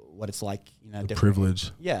 what it's like, you know, The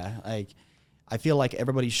privilege. Yeah, like I feel like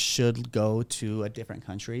everybody should go to a different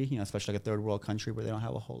country, you know, especially like a third world country where they don't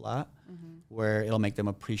have a whole lot, where it'll make them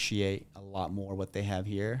appreciate a lot more what they have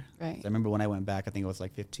here. Right. I remember when I went back, I think it was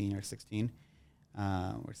like 15 or 16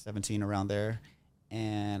 or 17 around there.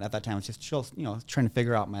 And at that time, I was just, you know, trying to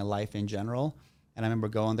figure out my life in general. And I remember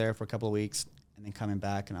going there for a couple of weeks and then coming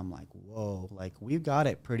back, and I'm like, whoa, like we've got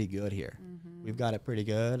it pretty good here. We've got it pretty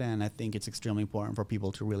good. And I think it's extremely important for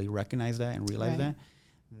people to really recognize that and realize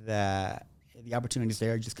that the opportunities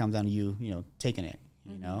there just comes down to you know, taking it,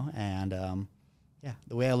 you know? And yeah,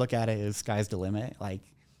 the way I look at it is sky's the limit. Like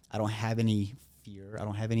I don't have any fear. I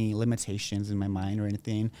don't have any limitations in my mind or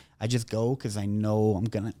anything. I just go because I know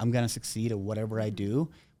I'm gonna succeed at whatever I do.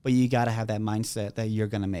 But you got to have that mindset that you're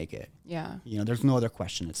gonna make it. Yeah. You know, there's no other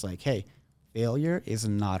question. It's like, hey, failure is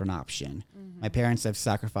not an option. My parents have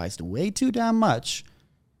sacrificed way too damn much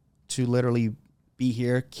to literally be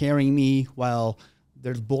here carrying me while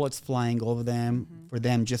there's bullets flying over them, for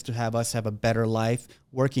them just to have us have a better life,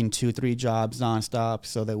 working 2-3 jobs nonstop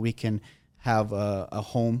so that we can have a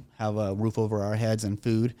home, have a roof over our heads and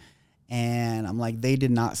food. And I'm like, they did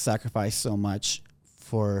not sacrifice so much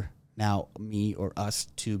for now me or us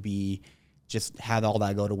to be just have all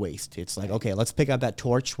that go to waste. It's like, okay, let's pick up that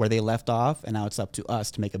torch where they left off, and now it's up to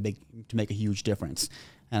us to make a huge difference.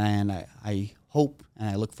 And I hope and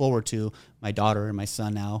I look forward to my daughter and my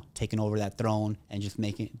son now taking over that throne and just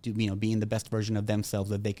being the best version of themselves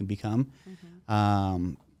that they can become.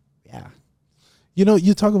 Yeah. You know,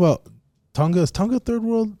 you talk about Tonga. Is Tonga third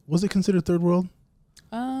world? Was it considered third world?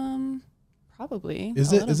 Probably.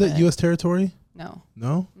 Is it U.S. territory? No.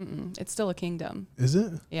 No? It's still a kingdom. Is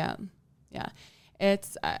it? Yeah. Yeah.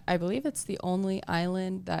 It's, I believe it's the only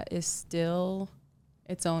island that is still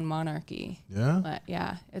its own monarchy. Yeah. But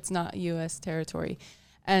yeah, it's not U.S. territory.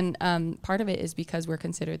 And part of it is because we're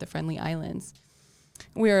considered the friendly islands.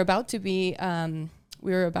 We were about to be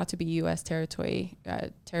U.S. territory.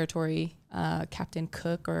 Captain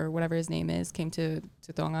Cook or whatever his name is came to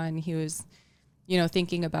Tonga, and he was, you know,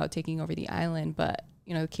 thinking about taking over the island. But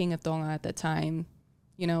you know, the king of Tonga at the time,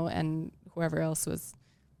 you know, and whoever else was.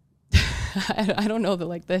 I don't know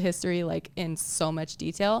the history like in so much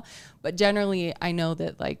detail, but generally I know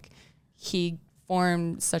that like he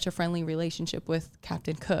formed such a friendly relationship with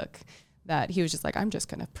Captain Cook that he was just like, I'm just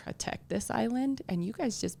gonna protect this island and you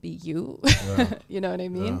guys just be you. Yeah. You know what I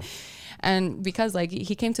mean? Yeah. And because like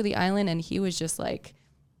he came to the island and he was just like,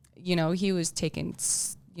 you know, he was taken,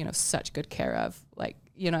 you know, such good care of, like,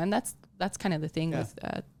 you know, and that's kind of the thing with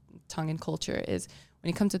Tongan culture is when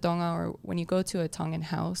you come to Tonga or when you go to a Tongan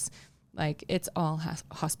house, like it's all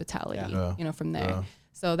hospitality, you know, from there. Yeah.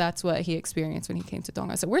 So that's what he experienced when he came to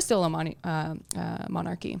Tonga. So we're still a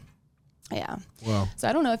monarchy. Yeah. Wow. So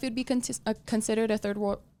I don't know if it'd be considered a third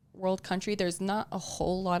world country. There's not a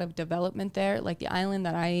whole lot of development there. Like the island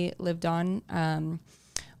that I lived on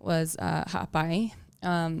was Ha'apai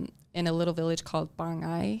in a little village called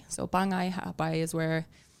Bangai. So Bangai, Ha'apai is where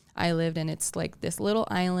I lived, and it's like this little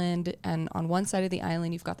island. And on one side of the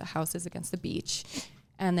island, you've got the houses against the beach.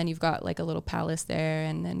 And then you've got like a little palace there,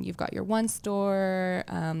 and then you've got your one store,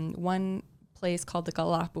 one place called the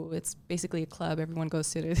Kalapu. It's basically a club. Everyone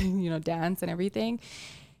goes to, you know, dance and everything.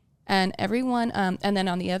 And everyone, and then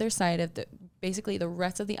on the other side of basically the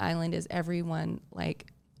rest of the island is everyone,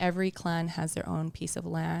 like every clan has their own piece of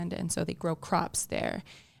land. And so they grow crops there.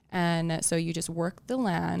 And so you just work the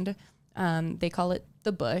land. They call it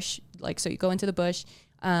the bush. Like, so you go into the bush,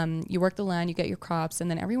 you work the land, you get your crops,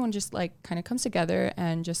 and then everyone just like kind of comes together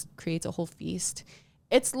and just creates a whole feast.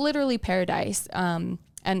 It's literally paradise. And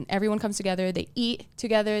everyone comes together, they eat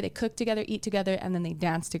together, they cook together, eat together, and then they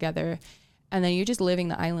dance together. And then you're just living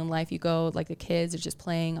the island life. You go, like the kids are just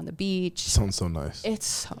playing on the beach. Sounds so nice. It's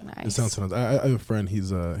so nice. It sounds so nice. I have a friend, he's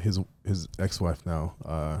his ex-wife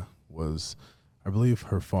now, was, I believe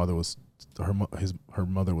her father was, her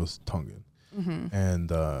mother was Tongan. Mm-hmm.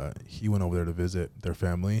 And he went over there to visit their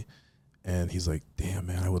family, and he's like, damn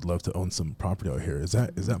man, I would love to own some property out here. Is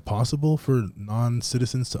that possible for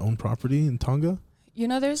non-citizens to own property in Tonga? You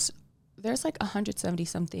know, there's like 170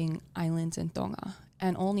 something islands in Tonga,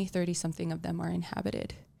 and only 30 something of them are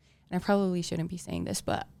inhabited. And I probably shouldn't be saying this,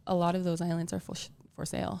 but a lot of those islands are for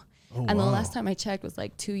sale. Oh, and wow. The last time I checked was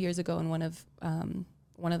like 2 years ago, and one of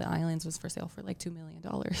the islands was for sale for like $2 million.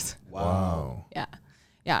 Wow. Yeah.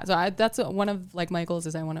 Yeah, so that's one of like my goals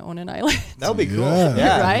is I want to own an island. That would be cool.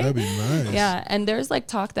 Yeah, right? That'd be nice. Yeah, and there's like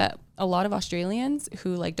talk that a lot of Australians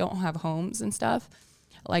who like don't have homes and stuff,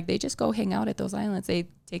 like they just go hang out at those islands. They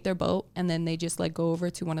take their boat and then they just like go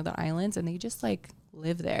over to one of the islands and they just like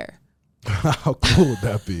live there. How cool would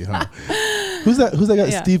that be, huh? Who's that guy?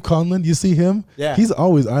 Yeah. Steve Conlon. You see him? Yeah. He's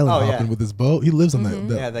always island Oh, hopping yeah. with his boat. He lives on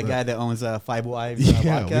that. Yeah, the guy that owns Five Wives. Yeah, we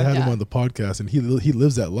vodka. had him Yeah. on the podcast, and he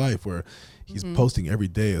lives that life where he's posting every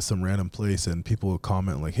day at some random place, and people will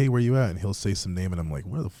comment like, "Hey, where you at?" And he'll say some name, and I'm like,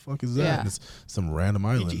 "Where the fuck is that?" Yeah. And it's some random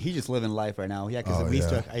island. He just living life right now. Yeah, because Oh,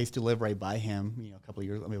 I used to live right by him. A couple of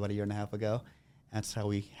years, about a year and a half ago. That's how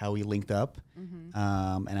we linked up. And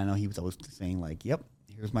I know he was always saying like, "Yep,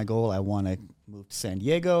 here's my goal. I want to move to San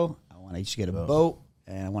Diego. I want to just get a boat,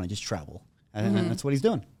 and I want to just travel." And that's what he's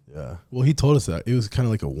doing. Yeah. Well, he told us that it was kind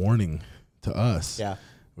of like a warning to us. Yeah.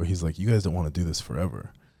 Where he's like, "You guys don't want to do this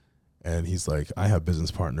forever," and he's like, "I have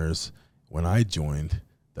business partners when I joined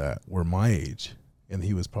that were my age." And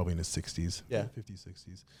he was probably in his 60s, Yeah. 50s,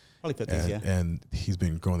 60s. Probably 50s, yeah. And he's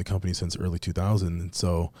been growing the company since early 2000. And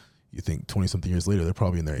so you think 20-something years later, they're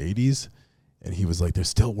probably in their 80s. And he was like, they're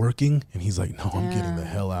still working? And he's like, no, I'm getting the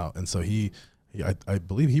hell out. And so I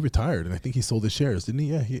believe he retired. And I think he sold his shares, didn't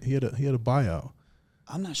he? Yeah, he had a buyout.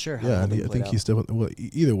 I'm not sure how. Yeah, the and whole I thing think played he out. stepped up. Well,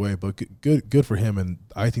 either way, but good for him. And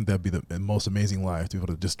I think that'd be the most amazing life, to be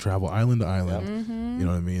able to just travel island to island. You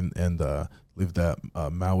know what I mean? And live that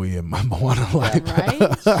Maui and Moana life. Right?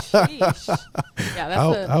 Sheesh. Yeah,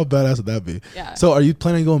 that's How badass would that be? Yeah. So, are you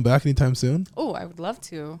planning on going back anytime soon? Oh, I would love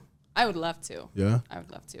to. I would love to. Yeah. I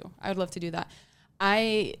would love to. I would love to do that.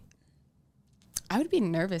 I would be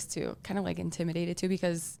nervous too, kind of like intimidated too,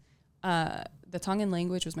 because the Tongan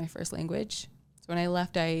language was my first language. So when I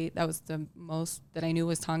left, that was the most that I knew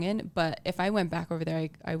was Tongan. But if I went back over there,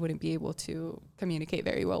 I wouldn't be able to communicate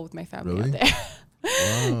very well with my family Really? out there.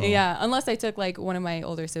 Wow. Yeah, unless I took like one of my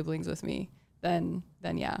older siblings with me, then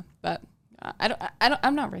yeah. But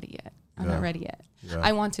I'm not ready yet. I'm Yeah. not ready yet. Yeah.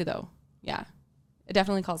 I want to though. Yeah, it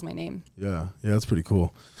definitely calls my name. Yeah, that's pretty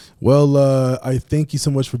cool. Well, I thank you so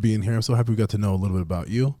much for being here. I'm so happy we got to know a little bit about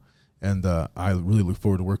you, and I really look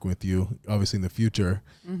forward to working with you, obviously in the future.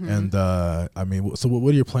 And I mean, so what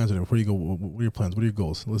are your plans? Where do you go? What are your plans? What are your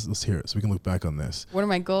goals? Let's hear it so we can look back on this. What are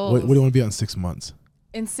my goals? What do you want to be at in 6 months?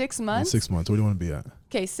 In 6 In months? 6 months, what do you want to be at?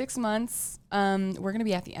 Okay, 6 months. We're going to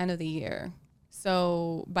be at the end of the year.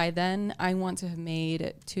 So by then, I want to have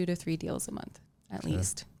made 2 to 3 deals a month, at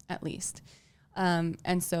least.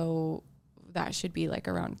 And so that should be like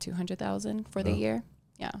around 200,000 for the year.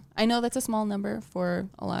 Yeah. I know that's a small number for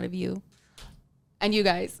a lot of you and you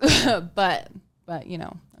guys, but you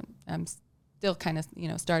know, I'm still kind of, you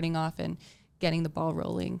know, starting off and getting the ball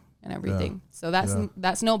rolling and everything. So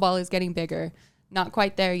that snowball is getting bigger. Not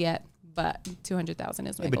quite there yet, but 200,000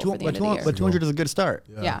 is my goal for the end of the year. But 200 is a good start.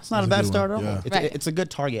 Yeah. It's not That's a bad good start at one. all. Yeah. It's, Right. it's a good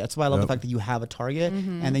target. That's why I love Yep. the fact that you have a target,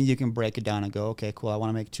 and then you can break it down and go, okay, cool. I want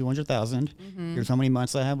to make 200,000. Here's how many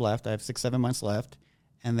months I have left. I have 6-7 months left,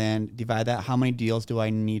 and then divide that. How many deals do I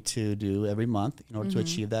need to do every month in order to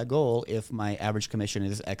achieve that goal? If my average commission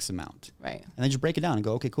is X amount, Right. and then just break it down and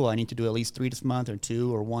go, okay, cool. I need to do at least 3 this month, or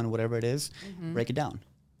 2, or 1, whatever it is. Break it down.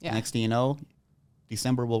 Yeah. Next thing you know,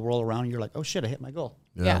 December will roll around, and you're like, oh shit, I hit my goal.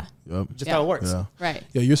 Yeah. Yep. Just Yeah. how it works. Yeah. Right.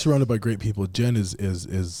 Yeah, you're surrounded by great people. Jen is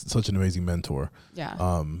such an amazing mentor. Yeah.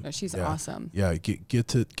 No, she's yeah. awesome. Yeah, get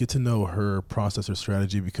to know her process or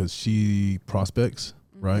strategy, because she prospects,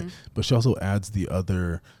 right? But she also adds the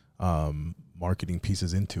other marketing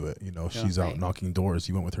pieces into it. You know, she's out Right. knocking doors.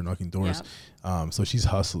 You went with her knocking doors. So she's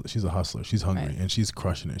She's a hustler. She's hungry, Right. and she's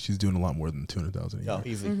crushing it. She's doing a lot more than 200,000 a year. Oh,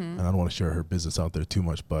 easy. And I don't want to share her business out there too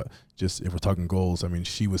much, but just if we're talking goals, I mean,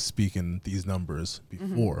 she was speaking these numbers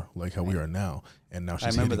before, like how we are now, and now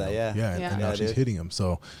she's remember hitting that, them. yeah. And Yeah. now Yeah, she's dude. hitting them.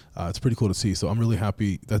 So it's pretty cool to see. So I'm really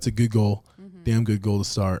happy. That's a good goal, damn good goal to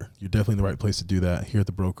start. You're definitely in the right place to do that here at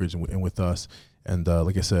the brokerage and with us. And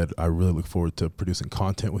like I said, I really look forward to producing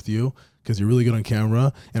content with you, because you're really good on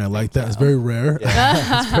camera, and I like that. It's very rare.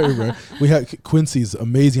 It's very rare. We had Quincy's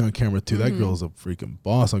amazing on camera too. That girl is a freaking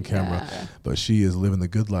boss on camera, Yeah. but she is living the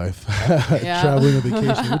good life, Yeah. traveling on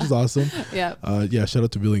vacation, which is awesome. Yeah. Yeah, shout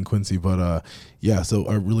out to Billy and Quincy. But yeah, so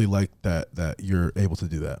I really like that you're able to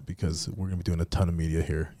do that, because we're gonna be doing a ton of media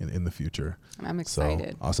here in the future. I'm So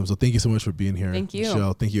excited. awesome. So thank you so much for being here. Thank you.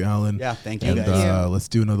 Michelle. Thank you, Alan. Yeah, thank you And guys. let's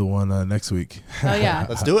do another one next week. Oh yeah.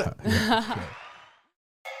 Let's do it.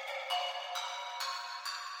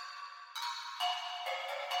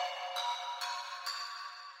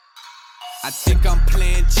 I think I'm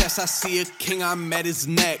playing chess, I see a king, I'm at his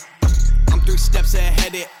neck. I'm 3 steps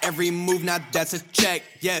ahead at every move, now that's a check.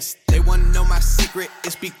 Yes, they wanna know my secret,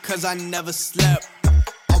 it's because I never slept.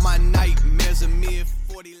 All my nightmares of me at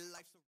 40.